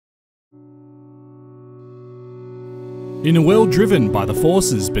In a world driven by the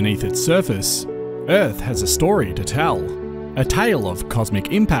forces beneath its surface, Earth has a story to tell. A tale of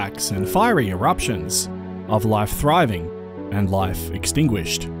cosmic impacts and fiery eruptions, of life thriving and life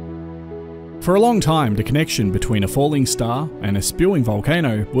extinguished. For a long time, the connection between a falling star and a spewing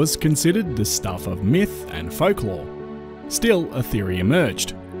volcano was considered the stuff of myth and folklore. Still, a theory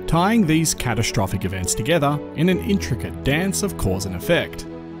emerged, tying these catastrophic events together in an intricate dance of cause and effect.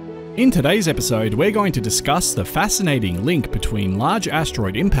 In today's episode, we're going to discuss the fascinating link between large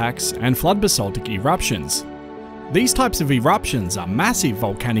asteroid impacts and flood basaltic eruptions. These types of eruptions are massive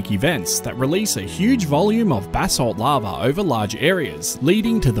volcanic events that release a huge volume of basalt lava over large areas,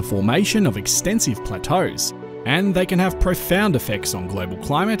 leading to the formation of extensive plateaus. And they can have profound effects on global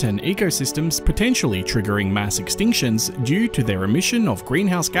climate and ecosystems, potentially triggering mass extinctions due to their emission of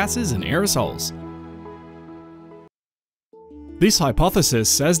greenhouse gases and aerosols. This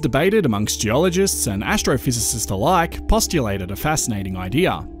hypothesis, as debated amongst geologists and astrophysicists alike, postulated a fascinating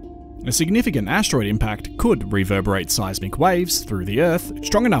idea. A significant asteroid impact could reverberate seismic waves through the Earth,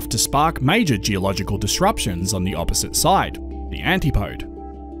 strong enough to spark major geological disruptions on the opposite side, the antipode.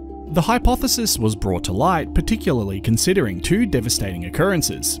 The hypothesis was brought to light particularly considering two devastating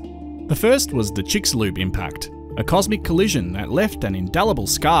occurrences. The first was the Chicxulub impact, a cosmic collision that left an indelible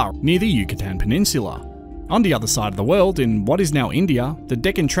scar near the Yucatan Peninsula. On the other side of the world, in what is now India, the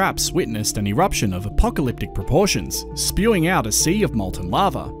Deccan Traps witnessed an eruption of apocalyptic proportions, spewing out a sea of molten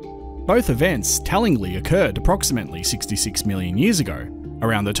lava. Both events tellingly occurred approximately 66 million years ago,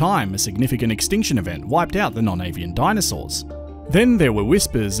 around the time a significant extinction event wiped out the non-avian dinosaurs. Then there were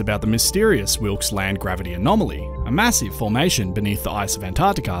whispers about the mysterious Wilkes Land gravity anomaly, a massive formation beneath the ice of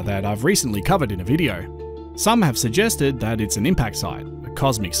Antarctica that I've recently covered in a video. Some have suggested that it's an impact site, a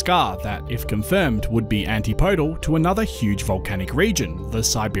cosmic scar that, if confirmed, would be antipodal to another huge volcanic region, the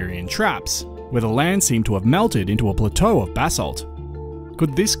Siberian Traps, where the land seemed to have melted into a plateau of basalt.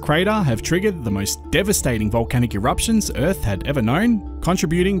 Could this crater have triggered the most devastating volcanic eruptions Earth had ever known,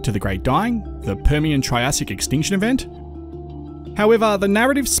 contributing to the Great Dying, the Permian-Triassic extinction event? However, the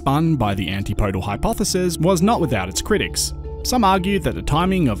narrative spun by the antipodal hypothesis was not without its critics. Some argued that the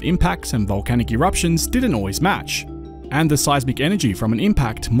timing of impacts and volcanic eruptions didn't always match, and the seismic energy from an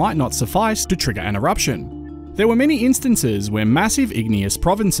impact might not suffice to trigger an eruption. There were many instances where massive igneous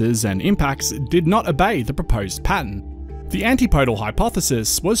provinces and impacts did not obey the proposed pattern. The antipodal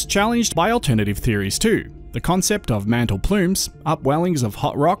hypothesis was challenged by alternative theories too. The concept of mantle plumes, upwellings of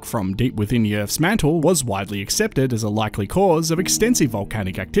hot rock from deep within the Earth's mantle, was widely accepted as a likely cause of extensive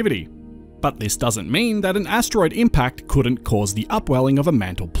volcanic activity. But this doesn't mean that an asteroid impact couldn't cause the upwelling of a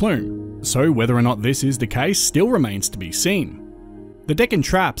mantle plume. So whether or not this is the case still remains to be seen. The Deccan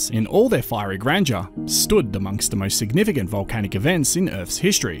Traps, in all their fiery grandeur, stood amongst the most significant volcanic events in Earth's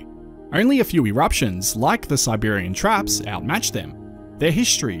history. Only a few eruptions, like the Siberian Traps, outmatched them. Their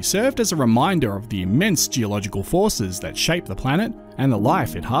history served as a reminder of the immense geological forces that shape the planet and the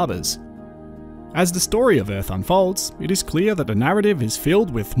life it harbours. As the story of Earth unfolds, it is clear that the narrative is filled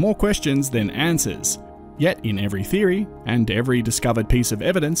with more questions than answers. Yet in every theory, and every discovered piece of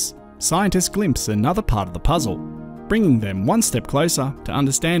evidence, scientists glimpse another part of the puzzle, bringing them one step closer to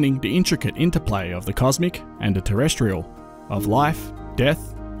understanding the intricate interplay of the cosmic and the terrestrial, of life,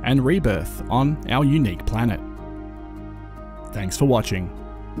 death, and rebirth on our unique planet. Thanks for watching.